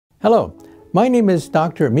Hello, my name is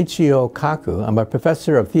Dr. Michio Kaku. I'm a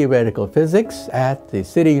professor of theoretical physics at the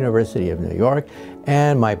City University of New York,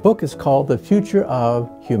 and my book is called The Future of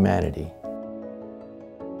Humanity.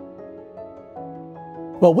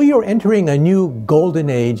 Well, we are entering a new golden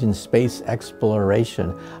age in space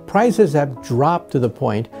exploration. Prices have dropped to the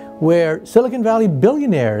point where Silicon Valley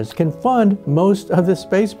billionaires can fund most of the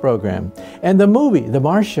space program. And the movie, The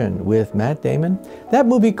Martian, with Matt Damon, that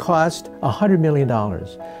movie cost $100 million.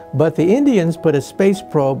 But the Indians put a space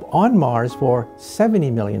probe on Mars for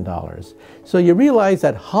 $70 million. So you realize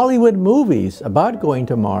that Hollywood movies about going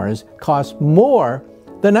to Mars cost more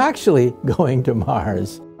than actually going to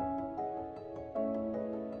Mars.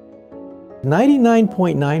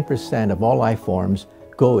 99.9% of all life forms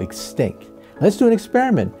go extinct. Let's do an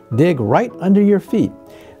experiment. Dig right under your feet.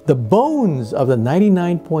 The bones of the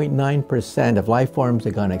 99.9% of life forms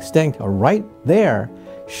that gone extinct are right there,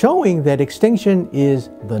 showing that extinction is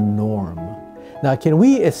the norm. Now, can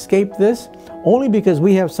we escape this? Only because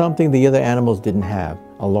we have something the other animals didn't have,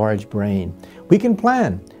 a large brain. We can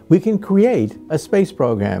plan. We can create a space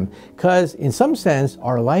program because, in some sense,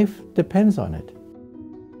 our life depends on it.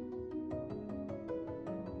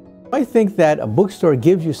 I think that a bookstore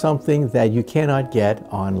gives you something that you cannot get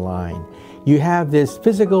online. You have this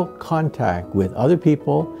physical contact with other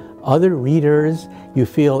people, other readers. You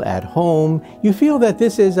feel at home. You feel that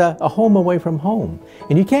this is a home away from home.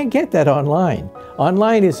 And you can't get that online.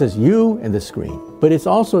 Online is just you and the screen. But it's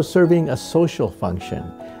also serving a social function,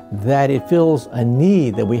 that it fills a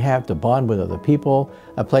need that we have to bond with other people,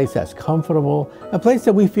 a place that's comfortable, a place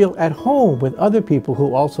that we feel at home with other people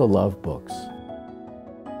who also love books.